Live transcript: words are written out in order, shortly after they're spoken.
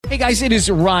Hey guys, it is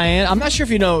Ryan. I'm not sure if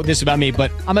you know this about me, but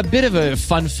I'm a bit of a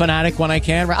fun fanatic when I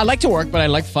can. I like to work, but I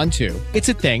like fun too. It's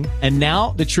a thing. And now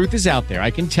the truth is out there.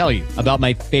 I can tell you about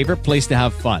my favorite place to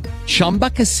have fun. Chumba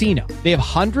Casino. They have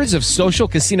hundreds of social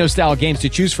casino style games to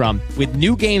choose from with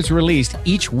new games released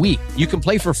each week. You can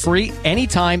play for free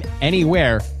anytime,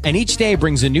 anywhere. And each day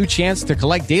brings a new chance to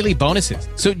collect daily bonuses.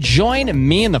 So join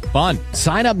me in the fun.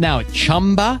 Sign up now at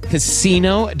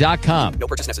ChumbaCasino.com. No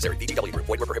purchase necessary. VGW Group.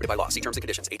 Void where prohibited by law. See terms and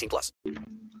conditions. 18+.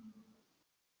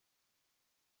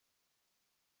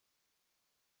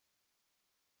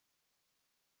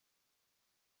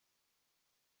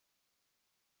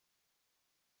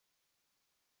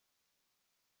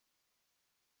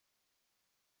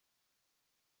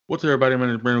 What's up, everybody? My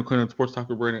name is Brandon Quinn, Sports Talk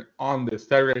with Brandon on this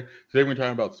Saturday. Today we're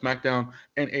talking about Smackdown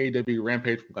and AEW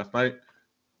Rampage from last night.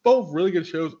 Both really good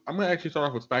shows. I'm going to actually start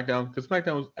off with Smackdown because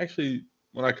Smackdown was actually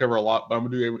one I cover a lot, but I'm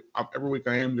going to do every week.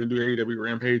 I am going to do AEW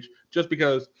Rampage just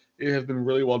because it has been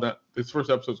really well done. This first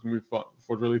episode is going to be fun. It's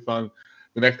really fun.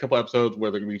 The next couple episodes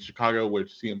where they're going to be in Chicago,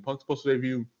 which CM Punk's supposed to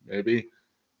debut, maybe.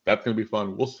 That's going to be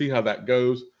fun. We'll see how that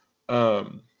goes. Let's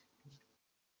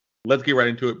get right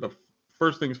into it. But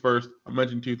first things first, I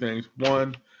mentioned two things.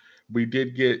 One, we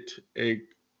did get a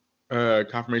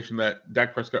confirmation that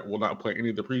Dak Prescott will not play any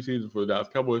of the preseason for the Dallas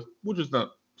Cowboys, which is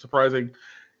not surprising.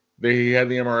 They had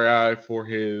the MRI for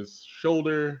his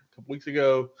shoulder a couple weeks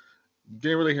ago.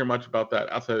 Didn't really hear much about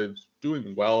that outside of it's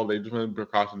doing well. They just wanted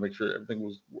precautions to make sure everything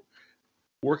was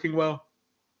working well.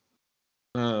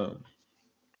 The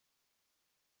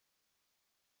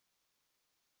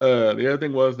other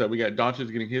thing was that we got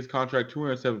Doncic getting his contract,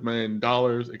 $207 million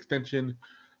extension,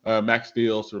 max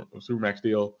deal, super max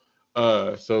deal.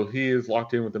 So he is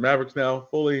locked in with the Mavericks now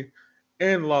fully,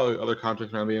 and a lot of other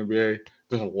contracts around the NBA.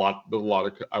 There's a lot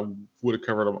of. I would have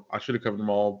covered them. I should have covered them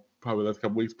all probably the last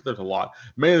couple weeks, but there's a lot.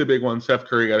 Mainly the big one. Steph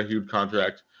Curry got a huge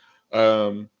contract.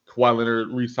 Kawhi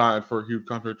Leonard re-signed for a huge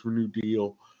contract for a new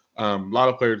deal. A lot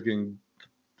of players getting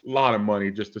a lot of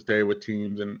money just to stay with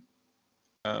teams and.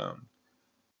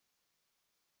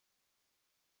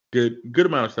 Good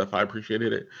amount of stuff. I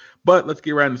appreciated it. But let's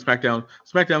get right into SmackDown.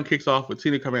 SmackDown kicks off with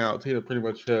Cena coming out. Cena pretty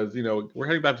much says, we're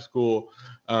heading back to school.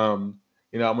 I'm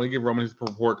going to give Roman his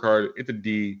report card. It's a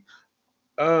D.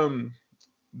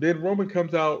 Then Roman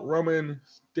comes out. Roman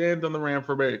stands on the ramp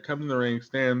for a bit, comes in the ring,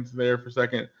 stands there for a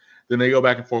second. Then they go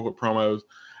back and forth with promos.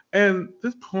 And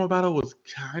this promo battle was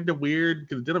kind of weird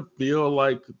because it didn't feel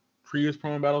like previous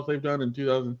promo battles they've done in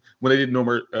 2000 when they did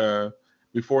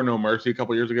before No Mercy a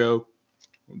couple years ago.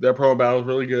 That promo battle was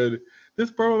really good. This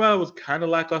promo battle was kind of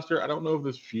lackluster. I don't know if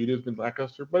this feud has been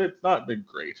lackluster, but it's not been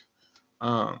great.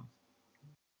 So,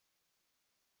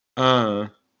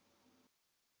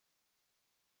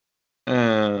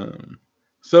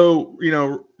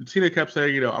 Cena kept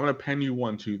saying, I'm going to pen you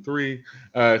 1, 2, 3.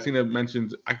 Cena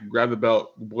mentions, I can grab the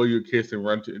belt, blow you a kiss, and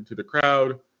run into the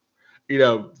crowd.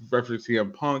 Reference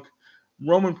CM Punk.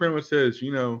 Roman pretty much says,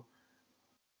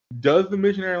 does the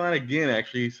missionary line again,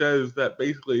 actually. He says that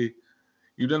basically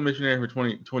you've done missionary for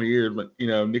 20 years, but,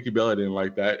 Nikki Bella didn't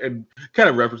like that. And kind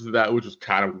of references that, which was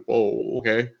kind of, whoa,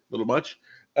 okay, a little much.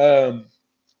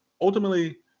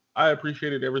 Ultimately, I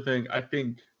appreciated everything. I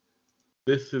think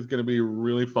this is going to be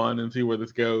really fun and see where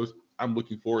this goes. I'm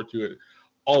looking forward to it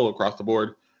all across the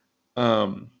board.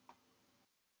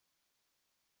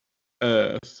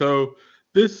 So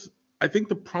this, I think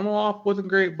the promo off wasn't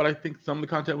great, but I think some of the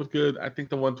content was good. I think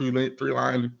the 1, 2, 3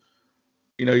 line,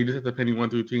 you just have to penny 1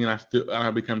 through 3, and I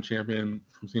become champion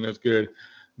from Cena is good.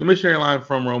 The missionary line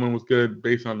from Roman was good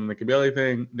based on the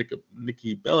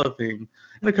Nikki Bella thing,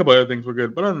 and a couple other things were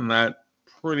good. But other than that,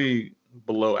 pretty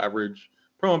below average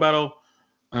promo battle.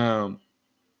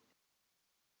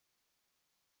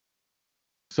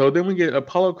 So then we get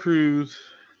Apollo Crews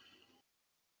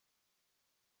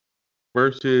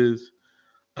versus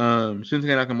Shinsuke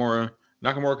Nakamura.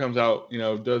 Nakamura comes out,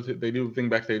 they do a thing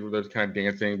backstage where they're kind of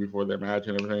dancing before their match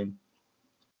and everything.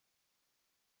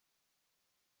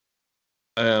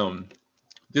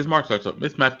 This match starts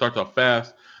off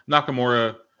fast.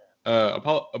 Nakamura,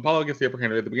 Apollo gets the upper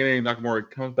hand at the beginning.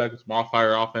 Nakamura comes back with some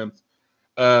off-fire offense.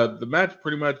 The match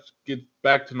pretty much gets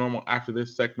back to normal after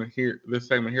this segment here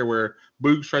where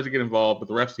Boogs tries to get involved, but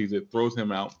the ref sees it, throws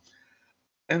him out.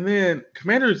 And then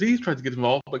Commander Aziz tries to get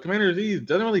involved, but Commander Aziz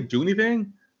doesn't really do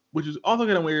anything, which is also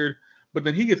kind of weird. But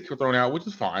then he gets thrown out, which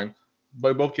is fine.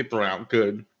 But both get thrown out.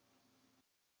 Good.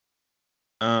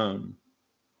 I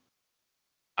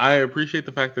appreciate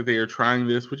the fact that they are trying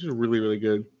this, which is really, really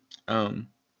good.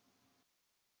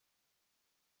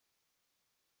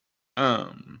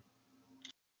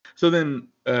 So then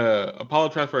Apollo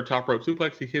tries for a top rope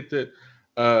suplex. He hits it.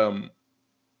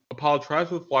 Apollo tries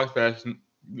with fly fast.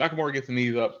 Nakamura gets the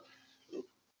knees up.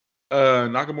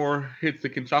 Nakamura hits the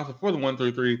Kinshasa for the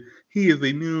 1-3-3. He is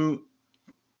the new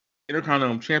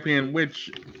Intercontinental Champion, which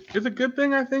is a good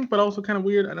thing, I think, but also kind of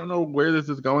weird. I don't know where this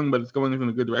is going, but it's going in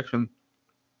a good direction.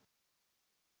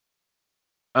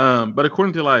 But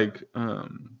according to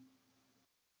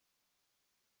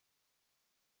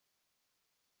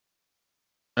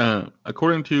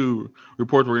according to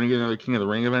reports, we're gonna get another King of the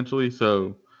Ring eventually.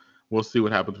 So we'll see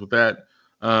what happens with that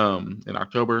in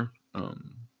October.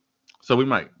 So we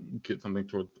might get something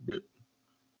towards the bit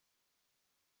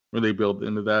where they build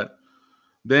into that.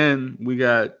 Then we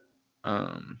got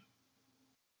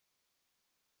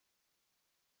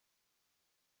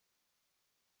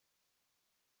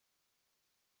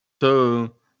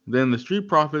so then the Street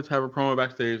Profits have a promo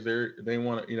backstage. They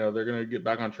want to, they're gonna get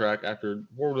back on track after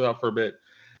War was out for a bit.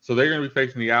 So they're gonna be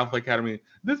facing the Alpha Academy.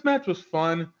 This match was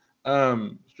fun.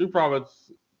 Street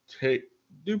Profits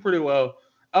do pretty well.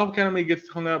 Alpha Academy gets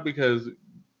hung up because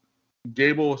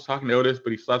Gable was talking to Otis,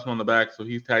 but he slaps him on the back, so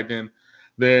he's tagged in.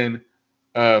 Then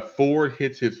Ford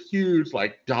hits his huge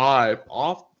dive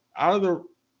off over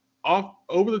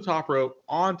the top rope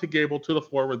onto Gable to the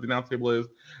floor where the announce table is.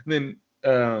 And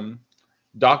then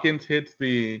Dawkins hits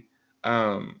the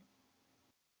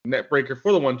net breaker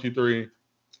for the 1-2-3,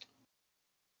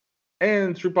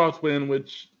 and Street Profits win,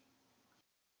 which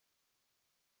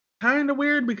kind of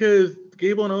weird because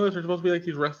Gable and Otis are supposed to be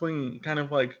these wrestling kind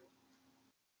of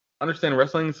understand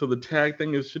wrestling, so the tag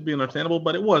thing should be understandable,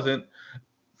 but it wasn't.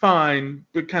 Fine,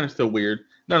 but kind of still weird,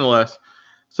 nonetheless.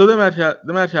 So the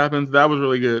match happens. That was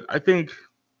really good. I think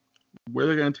where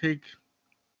they're gonna take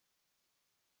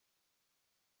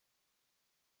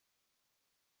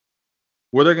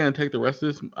the rest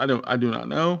of this, I do not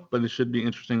know, but it should be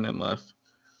interesting nonetheless.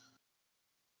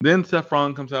 Then Seth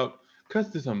Rollins comes out, cuts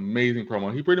this amazing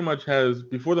promo. He pretty much has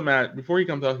before he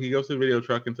comes out, he goes to the video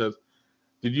truck and says,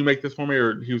 "Did you make this for me?"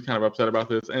 Or he was kind of upset about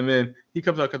this, and then he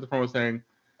comes out, cuts the promo saying,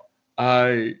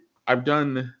 I've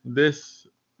done this,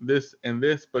 and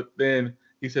this," but then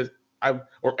he says, I've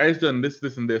done this,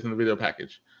 and this in the video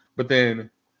package. But then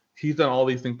he's done all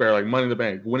these things better, like Money in the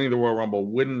Bank, winning the Royal Rumble,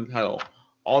 winning the title,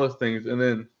 all those things. And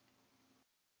then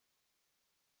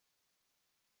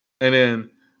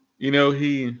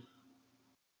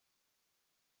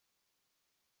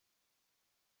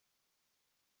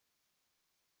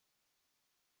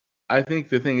I think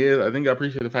the thing is, I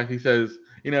appreciate the fact he says,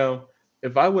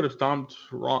 if I would have stomped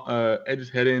Edge's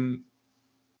head in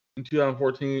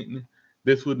 2014,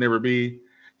 this would never be.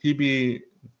 He'd be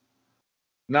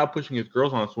not pushing his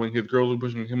girls on a swing. His girls were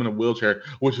pushing him in a wheelchair,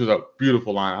 which is a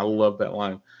beautiful line. I love that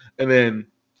line. And then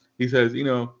he says,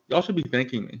 y'all should be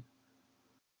thanking me.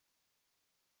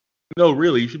 No,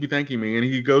 really, you should be thanking me. And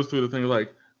he goes through the thing you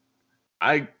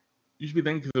should be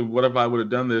thanking me. What if I would have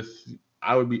done this?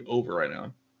 I would be over right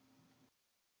now.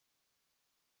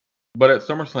 But at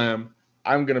SummerSlam,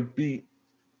 I'm gonna beat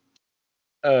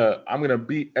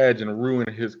Edge and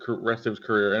ruin his rest of his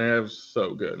career, and it was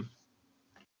so good.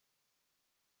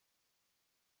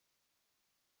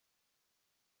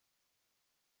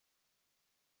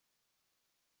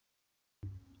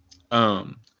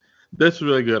 This is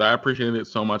really good. I appreciated it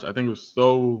so much. I think it was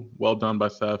so well done by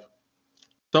Seth.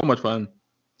 So much fun.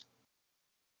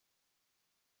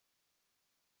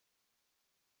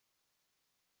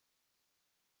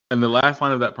 And the last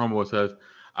line of that promo says,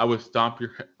 I'm gonna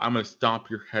stomp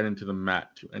your head into the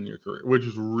mat to end your career," which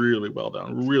is really well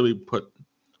done. Really put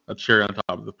a cherry on top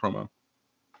of the promo.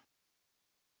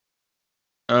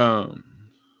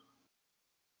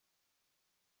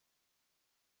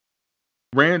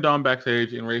 Ray and Dom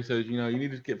backstage, and Ray says, you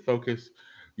need to get focused.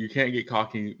 You can't get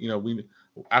cocky. We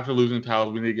after losing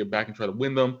titles, we need to get back and try to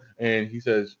win them. And he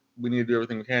says we need to do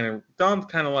everything we can. And Dom's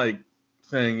kind of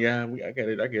saying, "Yeah, I get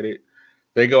it."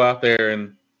 They go out there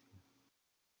and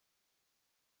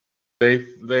they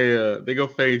go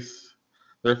face.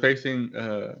 They're facing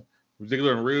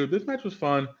Ziggler and Rude. This match was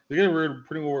fun. Ziggler and Rude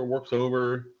pretty well works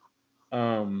over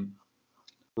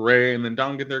Ray, and then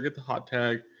Dom gets the hot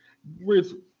tag. Rude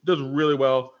does really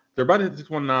well. They're about to hit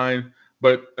 619,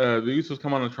 but the Usos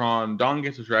come on the Tron. Don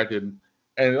gets distracted,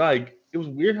 and it was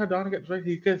weird how Don got distracted.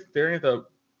 He kept staring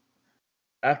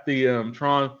at the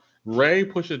Tron. Ray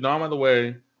pushes Dom out of the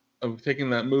way of taking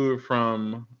that move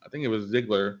from, I think it was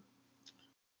Ziggler,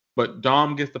 but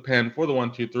Dom gets the pin for the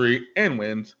 1-2-3 and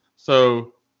wins.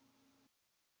 So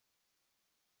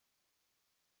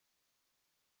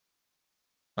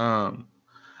I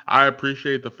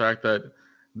appreciate the fact that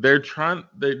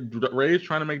Ray's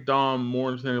trying to make Dom more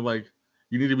understanding,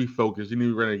 you need to be focused, you need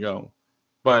to be ready to go.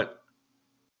 But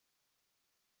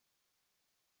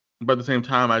But at the same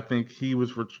time, I think he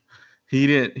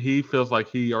feels like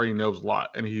he already knows a lot,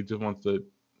 and he just wants to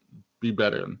be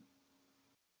better.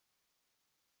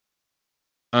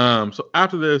 So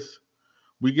after this,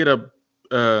 we get a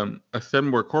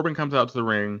segment where Corbin comes out to the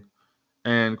ring,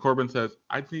 and Corbin says,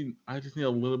 I just need a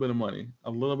little bit of money,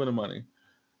 a little bit of money.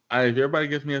 If everybody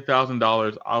gives me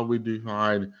 $1,000, I'll be do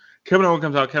fine. Kevin Owens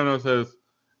comes out. Kevin Owens says,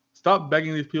 stop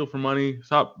begging these people for money.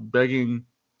 Stop begging.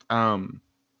 Stop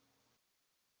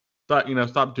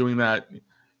doing that.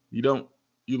 You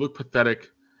look pathetic.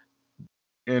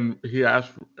 And he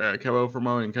asked Kevin Owens for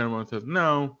money, and Kevin Owens says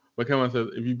no. But Kevin Owens says,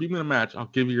 if you beat me in a match, I'll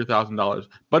give you your $1,000.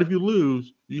 But if you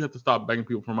lose, you have to stop begging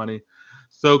people for money.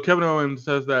 So Kevin Owens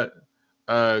says that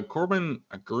Corbin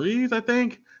agrees, I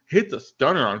think, hits a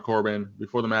stunner on Corbin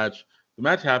before the match. The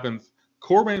match happens.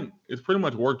 Corbin is pretty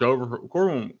much worked over.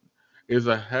 Corbin is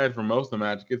ahead for most of the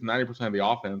match, gets 90% of the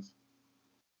offense.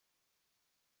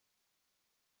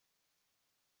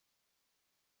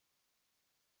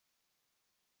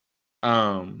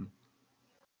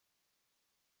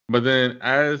 But then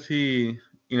as he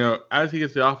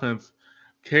gets the offense,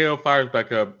 KO fires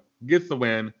back up, gets the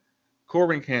win.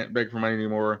 Corbin can't beg for money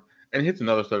anymore, and hits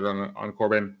another stunner on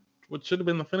Corbin, which should have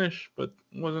been the finish, but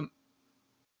wasn't.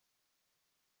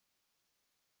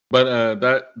 But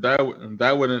that would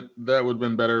have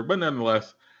been better. But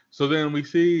nonetheless, so then we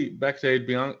see backstage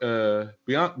Bianca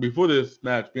before this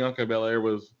match, Bianca Belair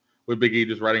was with Big E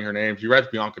just writing her name. She writes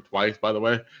Bianca twice, by the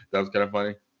way. That was kind of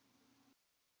funny.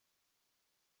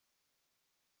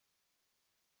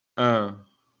 Uh,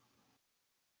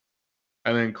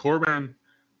 and then Corbin,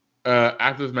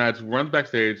 after this match, runs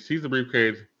backstage, sees the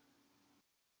briefcase,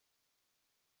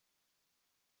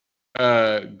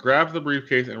 grabs the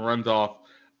briefcase, and runs off.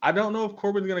 I don't know if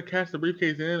Corbin's going to cash the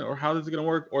briefcase in or how this is going to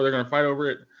work, or they're going to fight over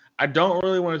it. I don't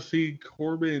really want to see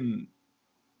Corbin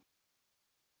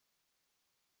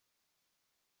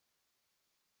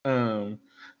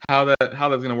how that's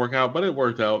going to work out, but it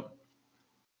worked out.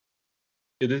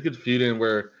 If this gets feud in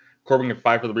where Corbin can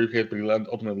fight for the briefcase, but he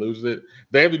ultimately loses it,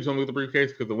 they have to do something with the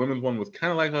briefcase because the women's one was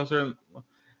kind of lackluster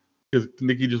because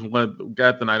Nikki just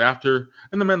got the night after,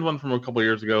 and the men's one from a couple of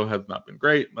years ago has not been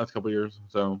great last couple of years,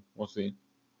 so we'll see.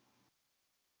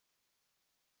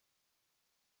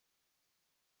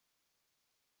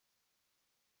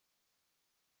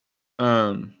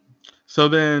 Um, so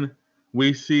then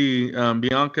we see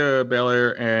Bianca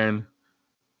Belair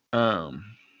um,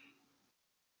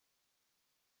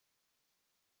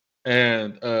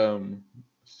 and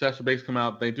Sasha Banks come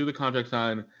out. They do the contract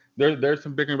sign. There's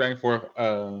some bickering back and forth.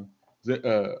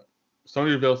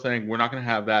 Sonya Deville saying we're not going to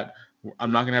have that.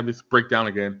 I'm not going to have this breakdown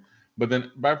again. But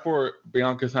then right before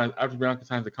after Bianca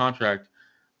signs the contract,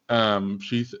 Banks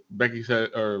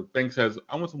says,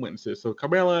 I want some witnesses. So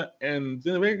Carmella and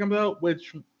Zelina Vega comes out,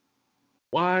 which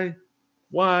why?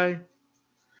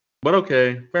 But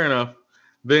okay, fair enough.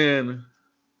 Then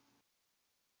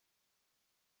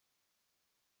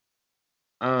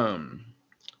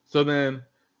so then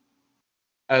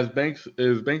as Banks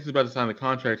is about to sign the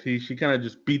contract, she kind of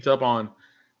just beat up on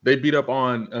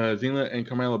Zelina, and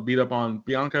Carmella beat up on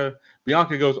Bianca.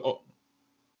 Bianca goes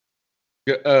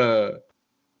uh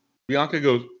Bianca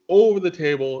goes over the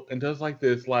table and does like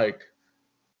this, like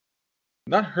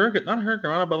not Hurricane, but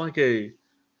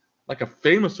like a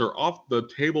famouser off the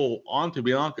table onto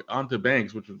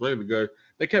Banks, which was really good.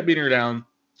 They kept beating her down.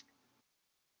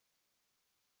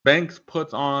 Banks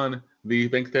puts on the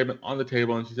bank statement on the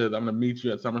table, and she says, I'm going to meet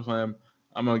you at SummerSlam.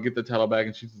 I'm going to get the title back,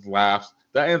 and she just laughs.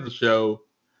 That ends the show.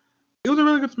 It was a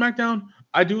really good SmackDown.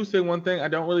 I do say one thing. I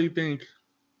don't really get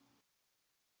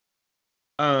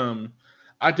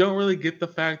the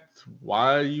fact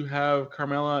why you have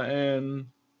Carmella and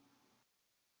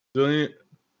Zelina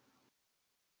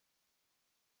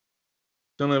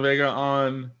Vega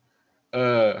on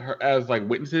her as like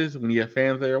witnesses when you have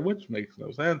fans there, which makes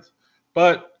no sense.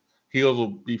 But heels will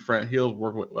be heels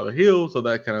work with other heels, so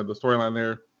that kind of the storyline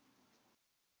there.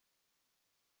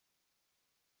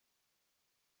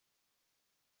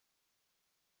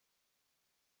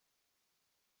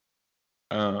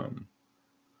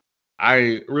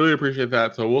 I really appreciate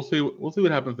that. So we'll see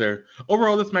what happens there.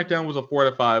 Overall, this SmackDown was a 4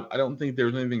 out of 5. I don't think there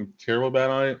was anything terrible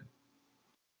bad on it.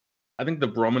 I think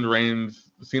the Roman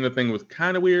Reigns Cena thing was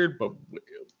kind of weird, but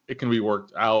it can be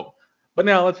worked out. But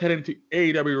now let's head into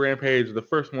AEW Rampage, the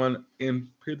first one in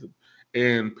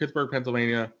Pittsburgh,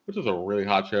 Pennsylvania, which is a really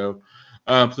hot show.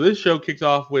 So this show kicks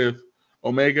off with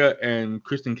Omega and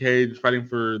Christian Cage fighting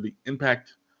for the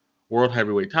Impact World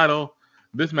Heavyweight title.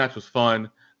 This match was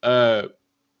fun.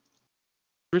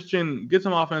 Christian gets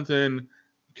some offense in.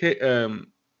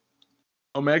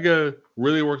 Omega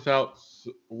really works out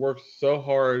worked so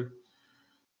hard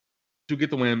to get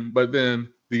the win, but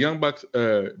then the Young Bucks,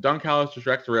 Don Callis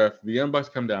distracts the ref. The Young Bucks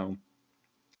come down.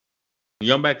 The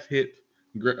Young Bucks hit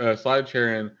slide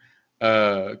chair in.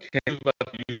 Ken's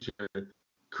about to use her.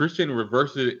 Christian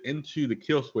reverses it into the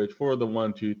kill switch for the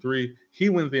 1, 2, 3. He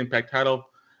wins the Impact title.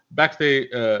 Backstage,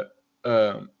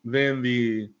 then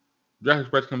the Jurassic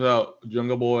Express comes out.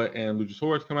 Jungle Boy and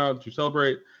Luchasaurus come out to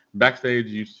celebrate. Backstage,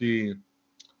 you see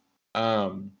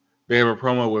they have a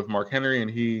promo with Mark Henry,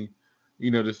 and he,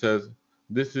 just says,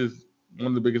 "This is one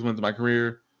of the biggest wins of my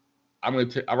career. I've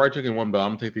already taken one belt.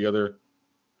 I'm gonna take the other.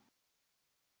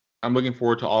 I'm looking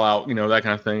forward to All Out, that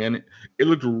kind of thing." And it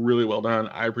looked really well done.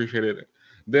 I appreciated it.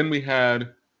 Then we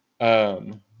had, I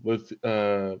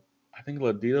think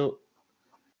Ladito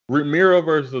Ramiro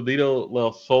versus Ladito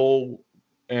Del Sol,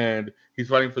 and he's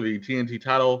fighting for the TNT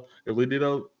title. If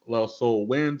Ladito Del Sol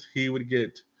wins, he would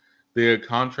get the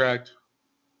contract.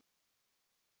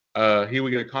 He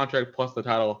would get a contract plus the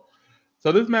title.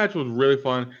 So this match was really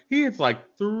fun. He hits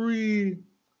like 3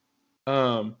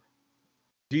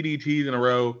 DDTs in a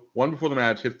row, one before the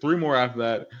match, hits 3 more after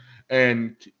that,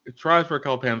 and tries for a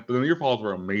couple pins. But the near falls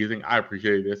were amazing. I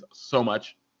appreciated this so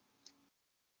much.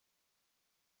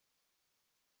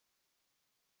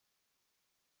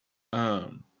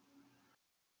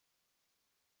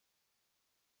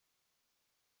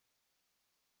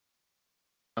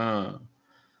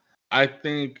 I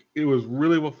think it was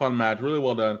really a fun match, really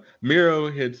well done. Miro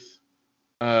hits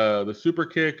the super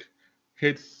kick,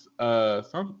 hits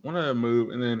one of the move,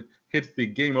 and then hits the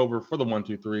game over for the 1,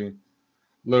 2, 3.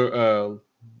 Lodito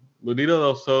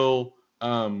Del Sol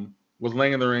was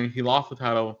laying in the ring. He lost the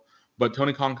title, but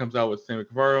Tony Khan comes out with Sammy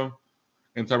Guevara,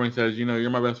 and somebody says, "You're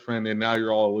my best friend, and now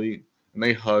you're all elite." And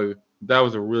they hug. That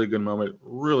was a really good moment,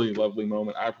 really lovely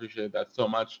moment. I appreciate that so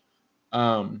much.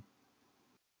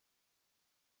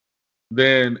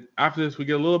 Then after this, we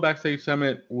get a little backstage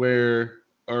summit or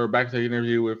backstage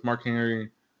interview with Mark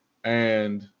Henry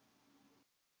and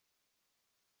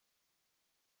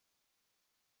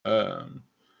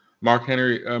Mark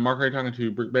Henry talking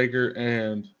to Britt Baker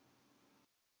and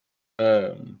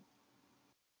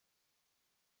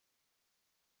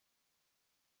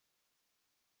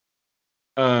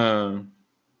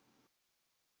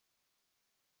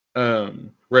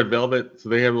Red Velvet. So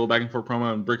they have a little back and forth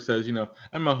promo, and Brick says, "I'm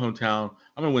in my hometown.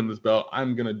 I'm gonna win this belt.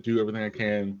 I'm gonna do everything I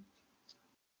can."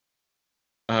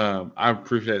 I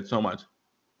appreciate it so much.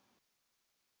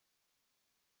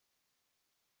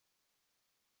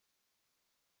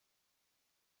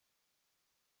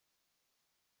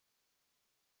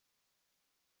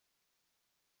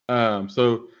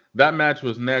 So that match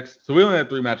was next. So we only had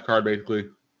 3-match card basically.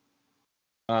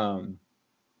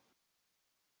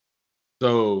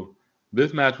 So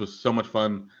this match was so much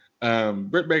fun.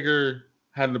 Britt Baker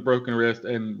had the broken wrist,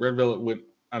 and Red Velvet went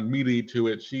immediately to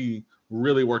it. She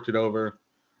really worked it over,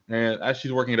 and as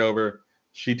she's working it over,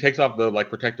 she takes off the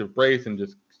protective brace and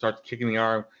just starts kicking the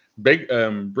arm.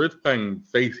 Britt's playing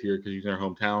face here because she's in her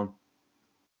hometown.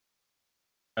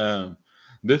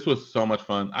 This was so much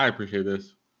fun. I appreciate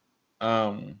this.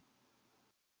 But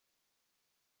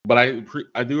I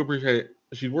do appreciate it.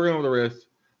 She's working over the wrist.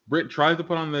 Britt tries to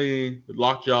put on the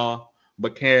lockjaw,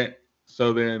 but can't.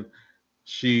 So then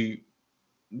she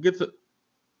gets it.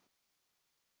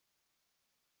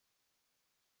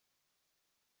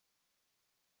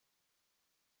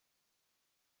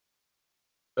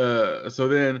 So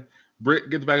then Britt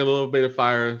gets back a little bit of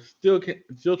fire. Still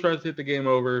tries to hit the game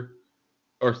over,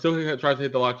 or still tries to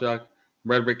hit the lockjaw.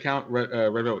 Red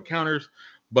Velvet counters,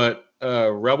 but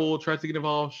Rebel tries to get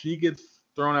involved. She gets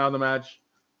thrown out of the match,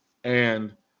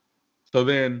 and so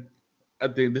then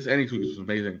at this ending tweet was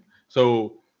amazing.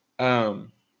 So so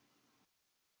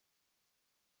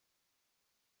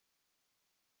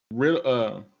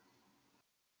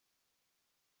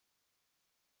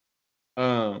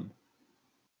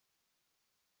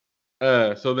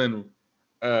then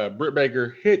Britt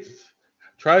Baker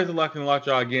tries to lock in the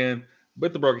lockjaw again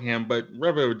with the broken hand, but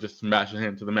Rebel just smashes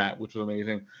him to the mat, which was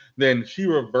amazing. Then she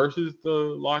reverses the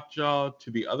lockjaw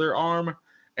to the other arm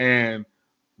and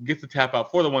gets the tap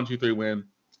out for the 1, 2, 3 win.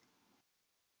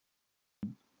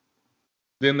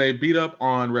 Then they beat up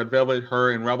on Red Velvet,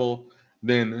 her and Rebel.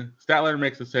 Then Statlander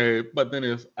makes a save, but then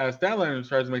as Statlander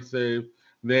tries to make a save,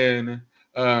 then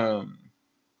I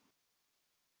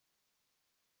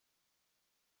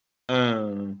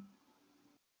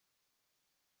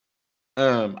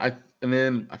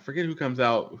forget who comes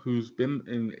out, who's been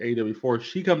in AEW before.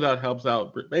 She comes out, helps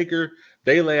out Britt Baker.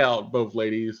 They lay out both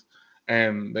ladies,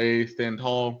 and they stand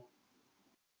tall.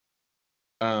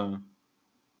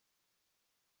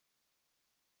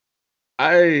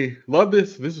 I love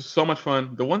this. This is so much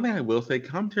fun. The one thing I will say,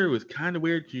 commentary was kind of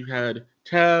weird. You had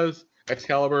Chaz,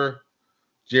 Excalibur,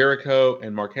 Jericho,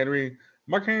 and Mark Henry.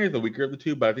 Mark Henry is the weaker of the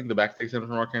two, but I think the backstage segments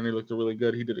from Mark Henry looked really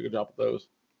good. He did a good job with those.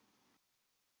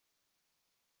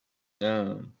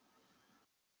 Um,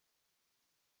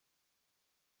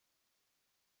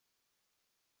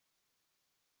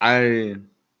 I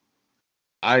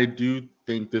I do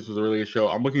think this was a really good show.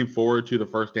 I'm looking forward to the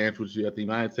first dance, which is at the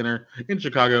United Center in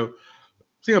Chicago.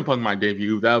 CM Punk might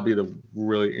debut. That would be the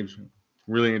really interesting.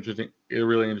 Really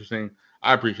interesting.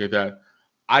 I appreciate that.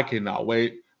 I cannot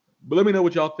wait. But let me know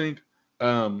what y'all think.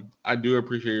 I do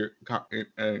appreciate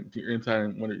your insight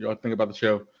and what y'all think about the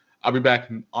show. I'll be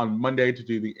back on Monday to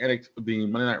do the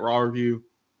Monday Night Raw review,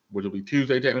 which will be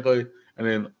Tuesday technically, and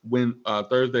then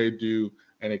Thursday do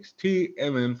NXT,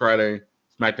 and then Friday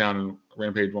SmackDown and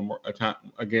Rampage one more time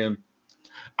again.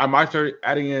 I might start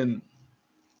adding in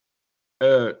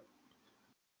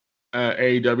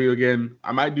AEW again.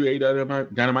 I might do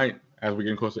AEW Dynamite as we're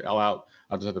getting close to All Out.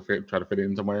 I'll just have to try to fit it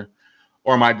in somewhere,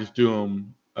 or I might just do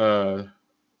them.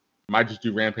 Might just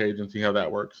do Rampage and see how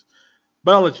that works.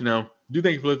 But I'll let you know. Do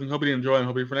thank you for listening. Hope you enjoy and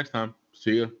hope you for next time.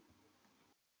 See ya.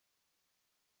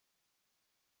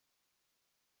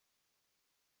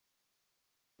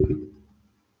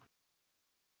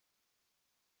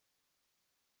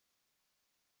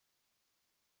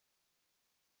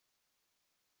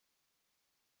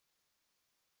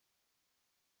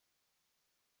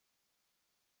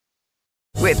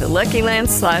 With the Lucky Land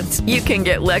Slots, you can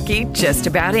get lucky just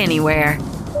about anywhere.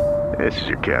 This is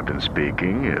your captain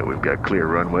speaking. We've got clear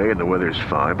runway and the weather's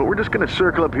fine, but we're just going to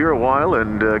circle up here a while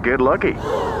and get lucky.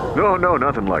 No,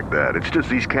 nothing like that. It's just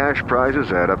these cash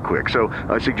prizes add up quick. So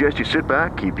I suggest you sit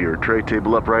back, keep your tray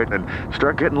table upright, and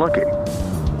start getting lucky.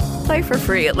 Play for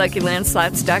free at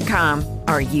LuckyLandSlots.com.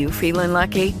 Are you feeling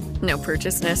lucky? No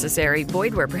purchase necessary.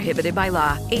 Void where prohibited by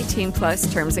law.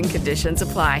 18+ terms and conditions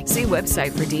apply. See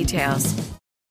website for details.